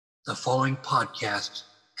The following podcast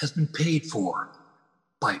has been paid for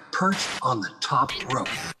by Perched on the Top Rope.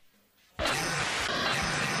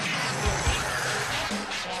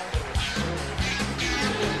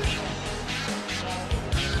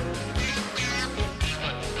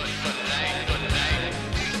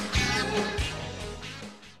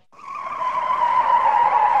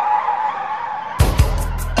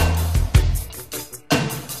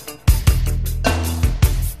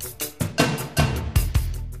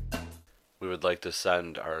 We would like to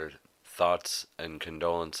send our thoughts and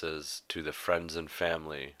condolences to the friends and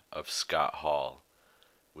family of Scott Hall.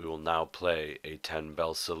 We will now play a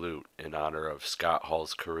 10-bell salute in honor of Scott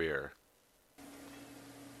Hall's career.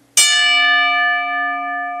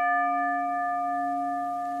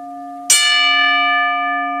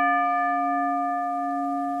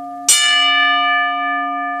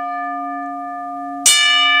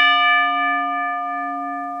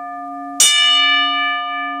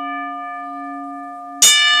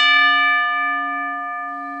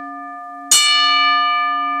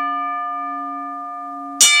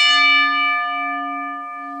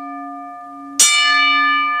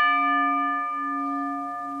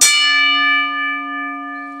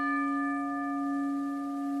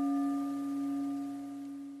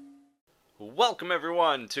 Welcome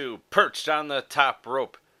everyone to Perched on the Top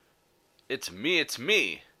Rope. It's me.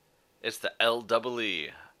 It's the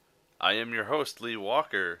LEE. I am your host, Lee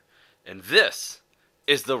Walker, and this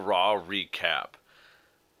is the Raw Recap.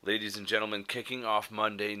 Ladies and gentlemen, kicking off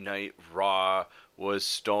Monday Night Raw was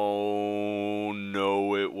Stone.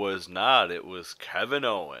 No, it was not. It was Kevin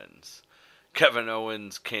Owens. Kevin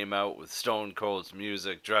Owens came out with Stone Cold's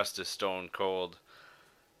music, dressed as Stone Cold.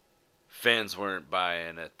 Fans weren't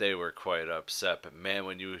buying it. They were quite upset. But man,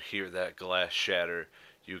 when you hear that glass shatter,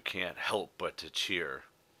 you can't help but to cheer.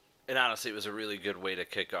 And honestly, it was a really good way to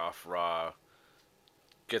kick off Raw.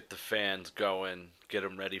 Get the fans going. Get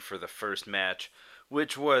them ready for the first match,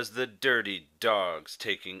 which was the Dirty Dogs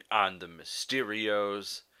taking on the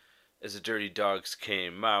Mysterios. As the Dirty Dogs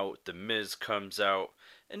came out, the Miz comes out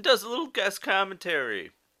and does a little guest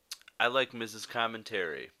commentary. I like Miz's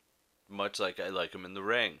commentary, much like I like him in the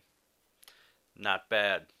ring. Not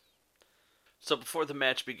bad. So before the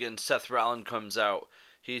match begins, Seth Rollins comes out.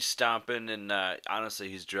 He's stomping, and honestly,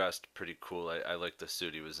 he's dressed pretty cool. I like the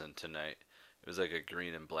suit he was in tonight. It was like a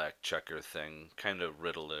green and black checker thing, kind of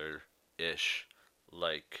Riddler-ish,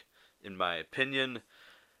 like, in my opinion.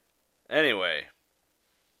 Anyway,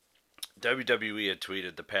 WWE had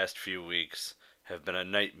tweeted the past few weeks have been a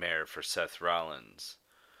nightmare for Seth Rollins.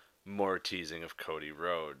 More teasing of Cody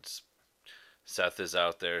Rhodes. Seth is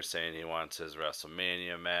out there saying he wants his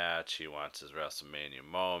WrestleMania match, he wants his WrestleMania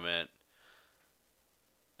moment.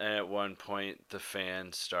 And at one point, the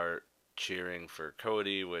fans start cheering for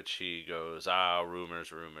Cody, which he goes,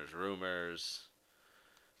 rumors,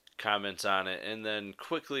 comments on it, and then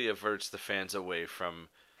quickly averts the fans away from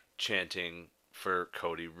chanting for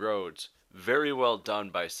Cody Rhodes. Very well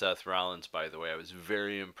done by Seth Rollins, by the way. I was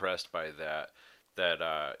very impressed by that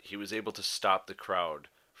he was able to stop the crowd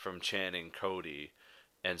from chanting Cody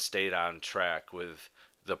and stayed on track with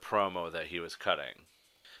the promo that he was cutting.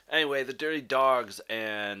 Anyway, the Dirty Dogs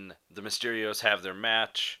and the Mysterios have their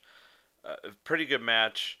match. A pretty good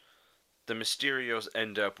match. The Mysterios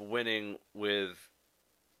end up winning with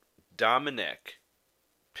Dominic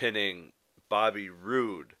pinning Bobby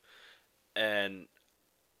Roode. And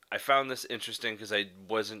I found this interesting because I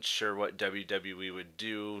wasn't sure what WWE would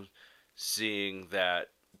do, seeing that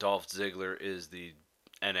Dolph Ziggler is the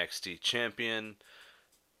NXT champion.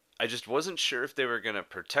 I just wasn't sure if they were going to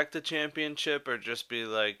protect the championship or just be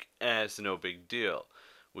like, it's no big deal.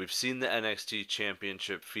 We've seen the NXT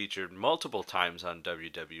championship featured multiple times on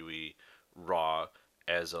WWE Raw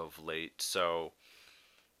as of late, so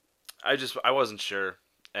I wasn't sure,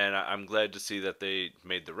 and I'm glad to see that they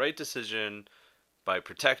made the right decision by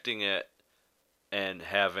protecting it and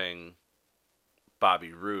having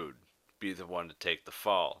Bobby Roode be the one to take the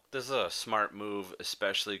fall. This is a smart move,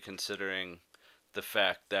 especially considering the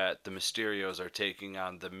fact that the Mysterios are taking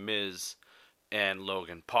on The Miz and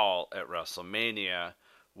Logan Paul at WrestleMania,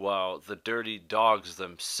 while the Dirty Dogs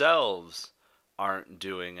themselves aren't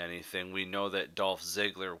doing anything. We know that Dolph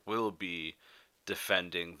Ziggler will be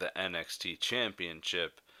defending the NXT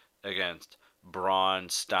Championship against Braun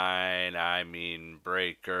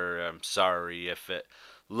Breaker. I'm sorry if it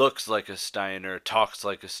looks like a Steiner, talks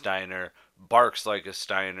like a Steiner, barks like a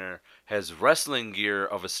Steiner, has wrestling gear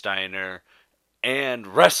of a Steiner, and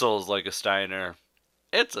wrestles like a Steiner.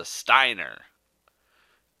 It's a Steiner.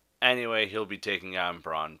 Anyway, he'll be taking on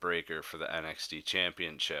Braun Breaker for the NXT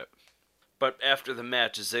Championship. But after the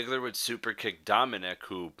match, Ziggler would super kick Dominic,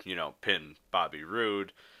 who, pinned Bobby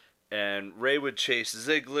Roode, and Ray would chase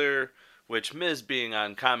Ziggler, which Miz, being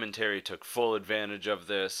on commentary, took full advantage of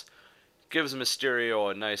this, gives Mysterio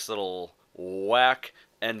a nice little whack,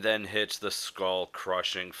 and then hits the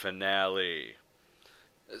skull-crushing finale.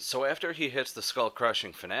 So after he hits the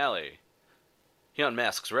skull-crushing finale, he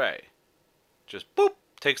unmasks Ray. Just boop,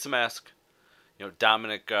 takes the mask.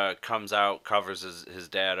 Dominic comes out, covers his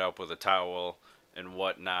dad up with a towel and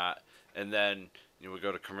whatnot, and then we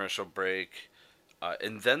go to commercial break,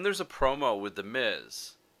 and then there's a promo with The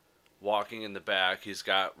Miz walking in the back. He's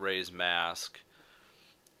got Ray's mask,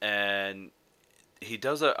 and he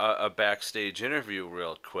does a backstage interview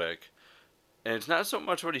real quick, and it's not so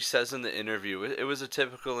much what he says in the interview. It was a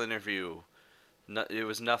typical interview. It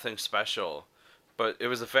was nothing special, but it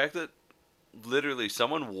was the fact that literally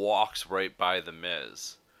someone walks right by The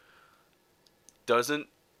Miz, doesn't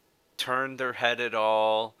turn their head at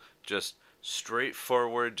all, just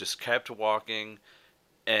straightforward, just kept walking,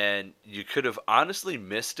 and you could have honestly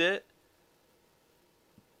missed it,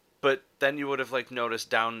 but then you would have noticed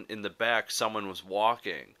down in the back someone was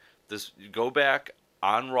walking. You go back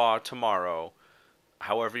on Raw tomorrow,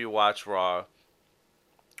 however you watch Raw,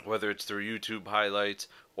 whether it's through YouTube highlights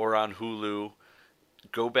or on Hulu,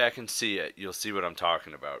 go back and see it. You'll see what I'm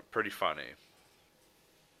talking about. Pretty funny.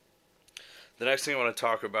 The next thing I want to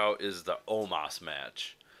talk about is the Omos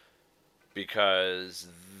match, because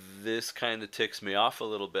this kind of ticks me off a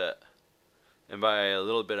little bit. And by a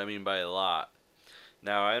little bit, I mean by a lot.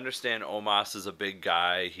 Now, I understand Omos is a big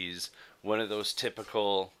guy. He's one of those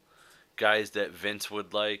typical guys that Vince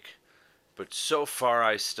would like. But so far,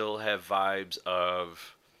 I still have vibes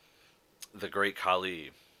of the Great Khali.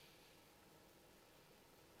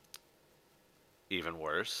 Even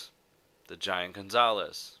worse, the Giant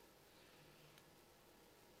Gonzalez.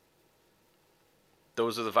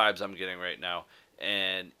 Those are the vibes I'm getting right now.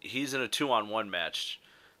 And he's in a 2-on-1 match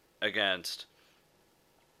against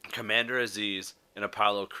Commander Aziz and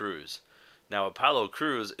Apollo Crews. Now, Apollo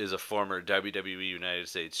Crews is a former WWE United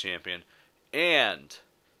States Champion and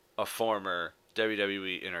a former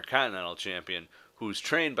WWE Intercontinental Champion who's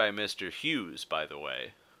trained by Mr. Hughes, by the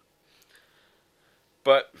way.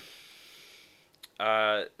 But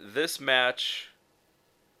this match,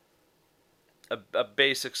 a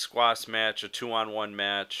basic squash match, a 2-on-1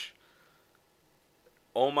 match,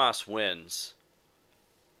 Omos wins.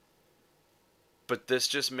 But this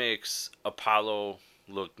just makes Apollo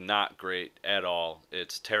look not great at all.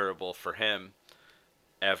 It's terrible for him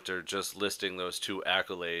after just listing those two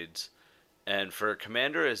accolades. And for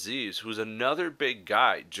Commander Aziz, who's another big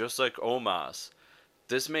guy, just like Omos,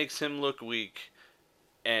 this makes him look weak.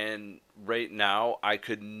 And right now, I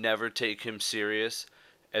could never take him serious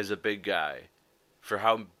as a big guy for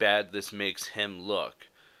how bad this makes him look.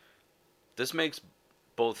 This makes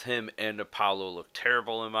both him and Apollo look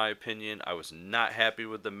terrible, in my opinion. I was not happy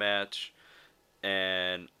with the match,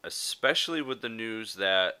 and especially with the news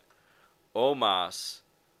that Omos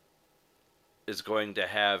is going to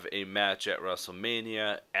have a match at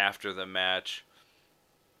WrestleMania after the match.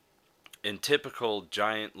 In typical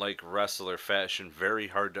giant-like wrestler fashion, very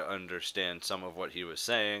hard to understand some of what he was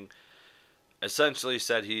saying. Essentially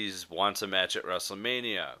said he wants a match at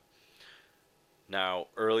WrestleMania. Now,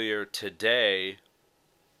 earlier today,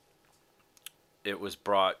 it was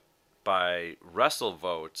brought by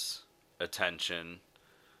WrestleVote's attention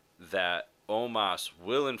that Omos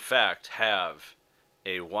will in fact have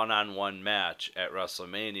a one-on-one match at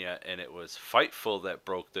WrestleMania, and it was Fightful that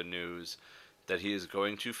broke the news that he is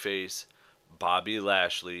going to face Bobby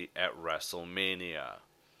Lashley at WrestleMania.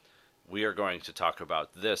 We are going to talk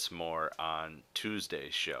about this more on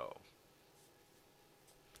Tuesday's show.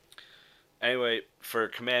 Anyway, for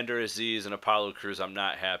Commander Aziz and Apollo Crews, I'm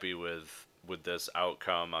not happy with this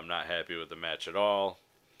outcome. I'm not happy with the match at all.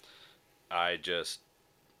 I just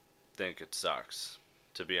think it sucks,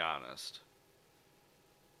 to be honest.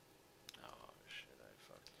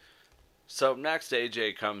 So next,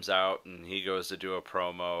 AJ comes out and he goes to do a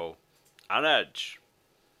promo on Edge.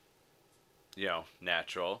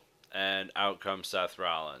 Natural. And out comes Seth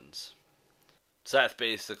Rollins. Seth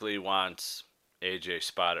basically wants AJ's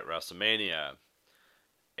spot at WrestleMania.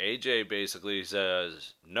 AJ basically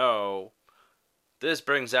says no. This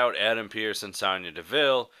brings out Adam Pearce and Sonya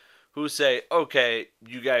Deville, who say, okay,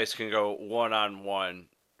 you guys can go one-on-one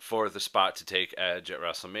for the spot to take Edge at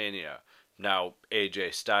WrestleMania. Now,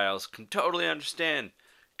 AJ Styles can totally understand.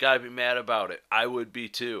 Gotta be mad about it. I would be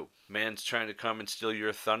too. Man's trying to come and steal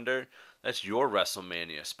your thunder. That's your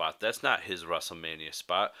WrestleMania spot. That's not his WrestleMania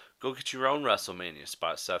spot. Go get your own WrestleMania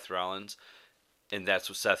spot, Seth Rollins. And that's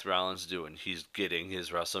what Seth Rollins is doing. He's getting his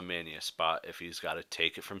WrestleMania spot if he's got to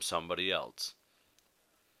take it from somebody else.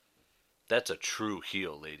 That's a true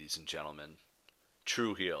heel, ladies and gentlemen.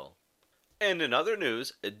 True heel. And in other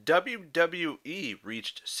news, WWE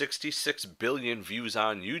reached 66 billion views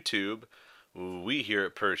on YouTube. We here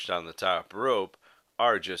at Perched on the Top Rope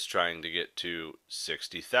are just trying to get to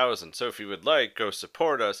 60,000. So if you would like, go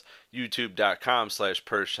support us,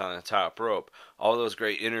 youtube.com/Perched on the Top Rope. All those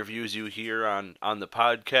great interviews you hear on the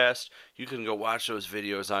podcast, you can go watch those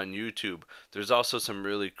videos on YouTube. There's also some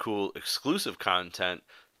really cool exclusive content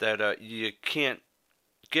that you can't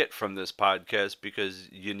get from this podcast because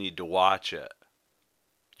you need to watch it.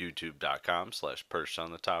 youtube.com/Perched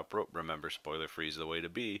on the Top Rope. Remember, spoiler free is the way to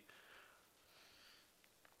be.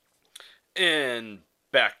 And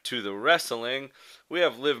back to the wrestling, we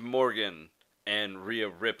have Liv Morgan and Rhea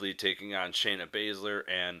Ripley taking on Shayna Baszler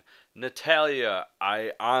and Natalya.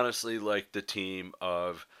 I honestly like the team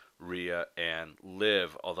of Rhea and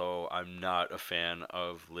Liv, although I'm not a fan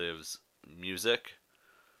of Liv's music.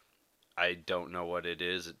 I don't know what it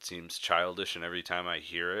is. It seems childish, and every time I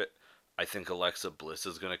hear it, I think Alexa Bliss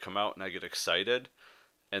is going to come out, and I get excited.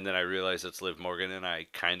 And then I realize it's Liv Morgan, and I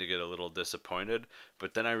kind of get a little disappointed.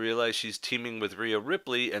 But then I realize she's teaming with Rhea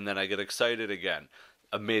Ripley, and then I get excited again.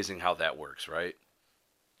 Amazing how that works, right?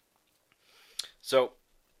 So,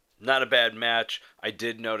 not a bad match. I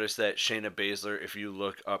did notice that Shayna Baszler, if you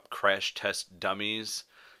look up Crash Test Dummies,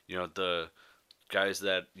 the guys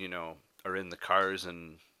that, are in the cars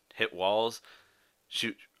and hit walls,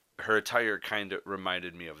 her attire kind of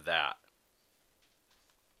reminded me of that.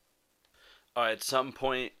 At some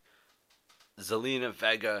point, Zelina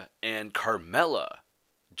Vega and Carmella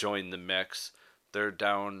join the mix. They're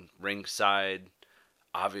down ringside.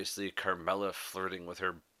 Obviously, Carmella flirting with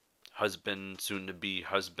her husband, soon-to-be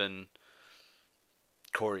husband,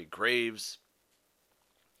 Corey Graves.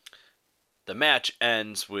 The match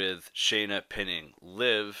ends with Shayna pinning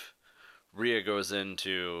Liv. Rhea goes in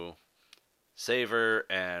to save her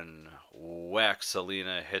and whacks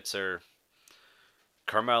Zelina, hits her.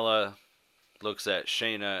 Carmella looks at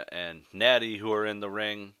Shayna and Natty, who are in the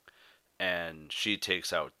ring, and she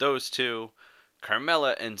takes out those two.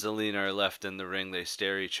 Carmella and Zelina are left in the ring. They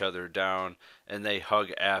stare each other down, and they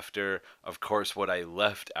hug after. Of course, what I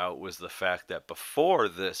left out was the fact that before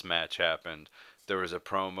this match happened, there was a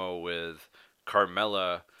promo with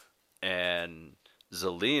Carmella and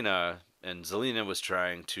Zelina, and Zelina was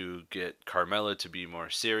trying to get Carmella to be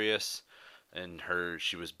more serious, and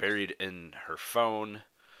she was buried in her phone.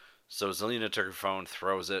 So Zelina took her phone,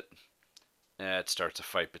 throws it, and it starts a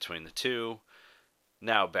fight between the two.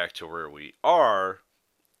 Now back to where we are.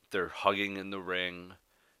 They're hugging in the ring,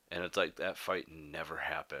 and it's like that fight never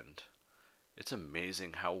happened. It's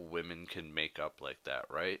amazing how women can make up like that,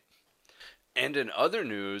 right? And in other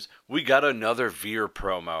news, we got another Veer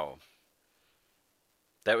promo.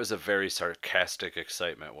 That was a very sarcastic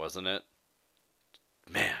excitement, wasn't it?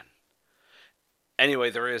 Man.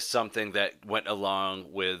 Anyway, there is something that went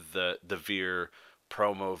along with the Veer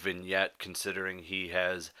promo vignette, considering he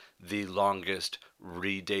has the longest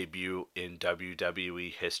re-debut in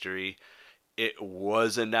WWE history. It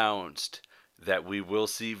was announced that we will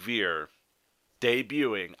see Veer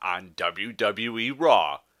debuting on WWE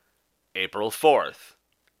Raw April 4th,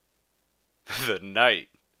 the night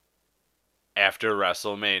after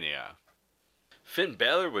WrestleMania. Finn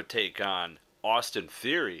Balor would take on Austin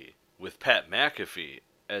Theory with Pat McAfee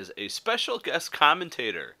as a special guest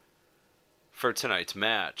commentator for tonight's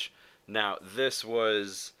match. Now, this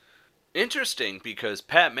was interesting because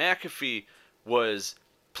Pat McAfee was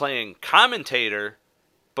playing commentator,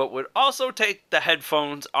 but would also take the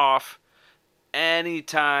headphones off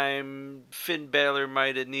anytime Finn Balor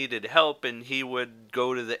might have needed help, and he would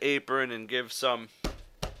go to the apron and give some,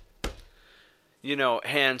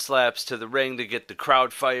 hand slaps to the ring to get the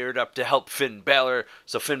crowd fired up to help Finn Balor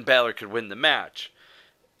so Finn Balor could win the match.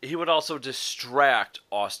 He would also distract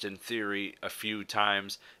Austin Theory a few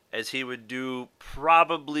times, as he would do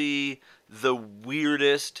probably the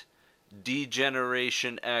weirdest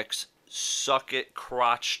D-Generation X suck-it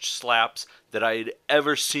crotch slaps that I had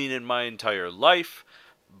ever seen in my entire life.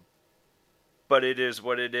 But it is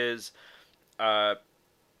what it is. Pat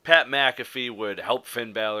McAfee would help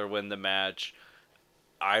Finn Balor win the match.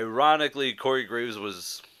 Ironically, Corey Graves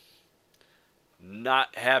was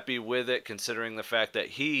not happy with it, considering the fact that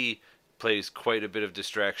he plays quite a bit of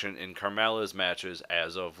distraction in Carmella's matches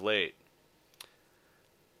as of late.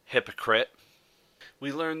 Hypocrite.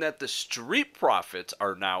 We learned that the Street Profits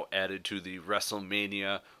are now added to the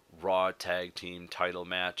WrestleMania Raw Tag Team title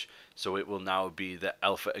match, so it will now be the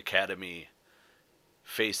Alpha Academy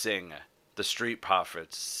facing the the Street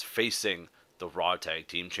Profits facing the Raw Tag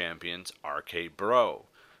Team Champions, RK Bro.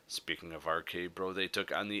 Speaking of RK Bro, they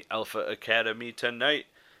took on the Alpha Academy tonight,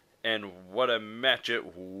 and what a match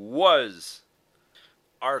it was!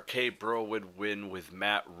 RK Bro would win with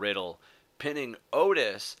Matt Riddle pinning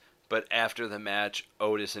Otis, but after the match,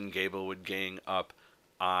 Otis and Gable would gang up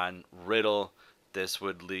on Riddle. This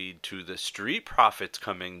would lead to the Street Profits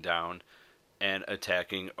coming down and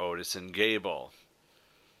attacking Otis and Gable.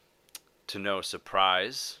 To no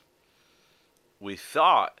surprise, we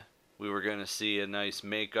thought we were going to see a nice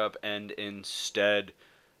makeup, and instead,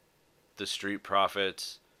 the Street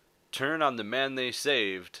Profits turned on the man they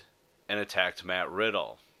saved and attacked Matt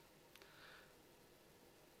Riddle.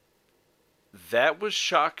 That was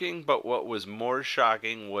shocking, but what was more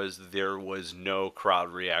shocking was there was no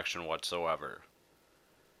crowd reaction whatsoever.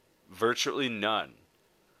 Virtually none.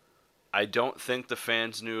 I don't think the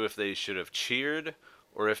fans knew if they should have cheered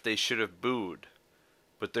or if they should have booed,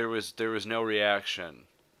 but there was no reaction.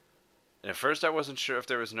 And at first I wasn't sure if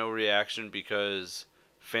there was no reaction because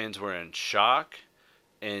fans were in shock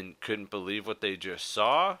and couldn't believe what they just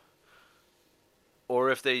saw,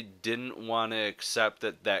 or if they didn't want to accept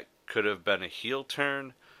that could have been a heel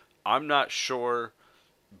turn. I'm not sure,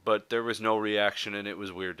 but there was no reaction and it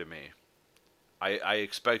was weird to me. I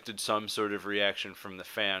expected some sort of reaction from the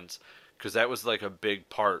fans because that was like a big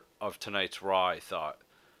part of tonight's Raw, I thought.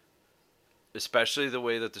 Especially the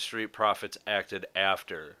way that the Street Profits acted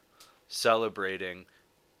after, celebrating,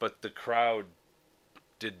 but the crowd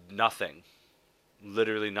did nothing.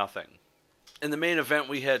 Literally nothing. In the main event,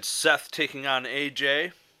 we had Seth taking on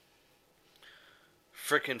AJ.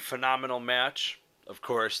 Freaking phenomenal match. Of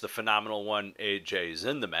course, the phenomenal one, AJ, is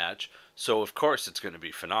in the match, so of course it's going to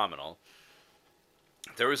be phenomenal.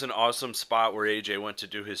 There was an awesome spot where AJ went to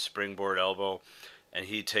do his springboard elbow, and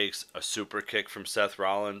he takes a super kick from Seth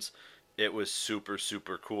Rollins. It was super,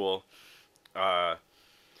 super cool. The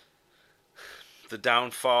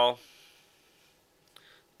downfall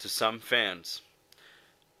to some fans.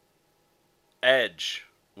 Edge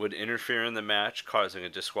would interfere in the match, causing a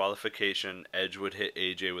disqualification. Edge would hit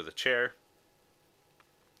AJ with a chair.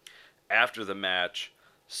 After the match,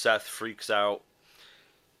 Seth freaks out.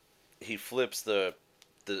 He flips the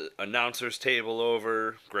announcer's table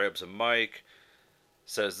over, grabs a mic,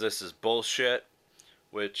 says this is bullshit,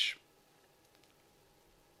 which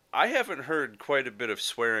I haven't heard quite a bit of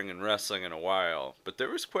swearing in wrestling in a while, but there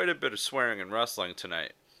was quite a bit of swearing in wrestling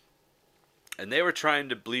tonight. And they were trying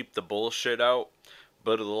to bleep the bullshit out,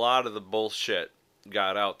 but a lot of the bullshit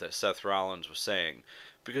got out that Seth Rollins was saying,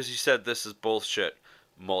 because he said this is bullshit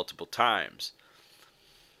multiple times.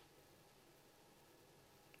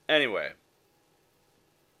 Anyway,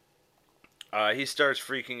 he starts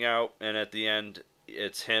freaking out, and at the end,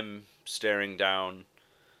 it's him staring down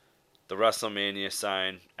the WrestleMania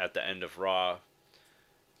sign at the end of Raw.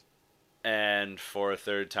 And for a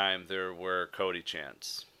third time, there were Cody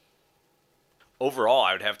chants. Overall,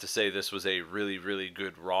 I would have to say this was a really, really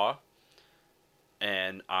good Raw.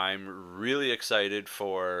 And I'm really excited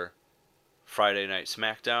for Friday Night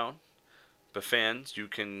SmackDown. But fans, you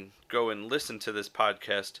can go and listen to this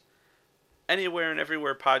podcast anywhere and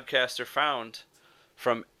everywhere podcasts are found,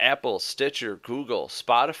 from Apple, Stitcher, Google,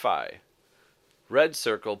 Spotify, Red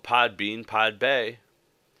Circle, Podbean, Podbay.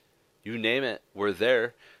 You name it, we're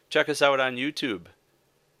there. Check us out on YouTube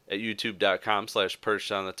at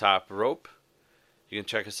youtube.com/perchedonthetop-rope. You can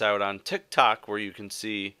check us out on TikTok, where you can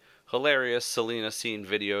see hilarious Selena Scene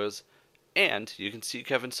videos, and you can see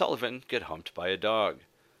Kevin Sullivan get humped by a dog.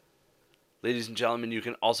 Ladies and gentlemen, you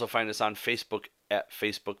can also find us on Facebook at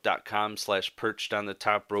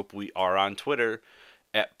facebook.com/perchedonthetop-rope. We are on Twitter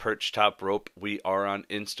at perchtoprope. We are on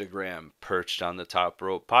Instagram, Perched on the Top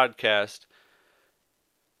Rope Podcast.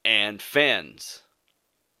 And fans,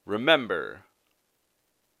 remember,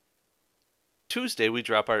 Tuesday we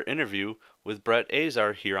drop our interview with Brett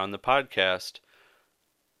Azar here on the podcast.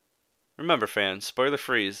 Remember, fans, spoiler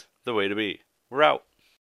free's the way to be. We're out.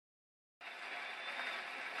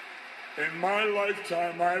 In my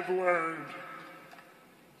lifetime, I've learned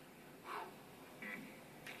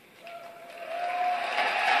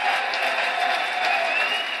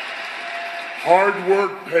hard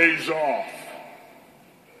work pays off.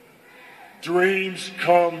 Dreams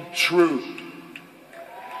come true.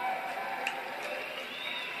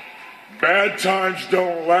 Bad times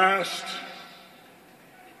don't last,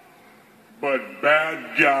 but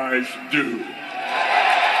bad guys do.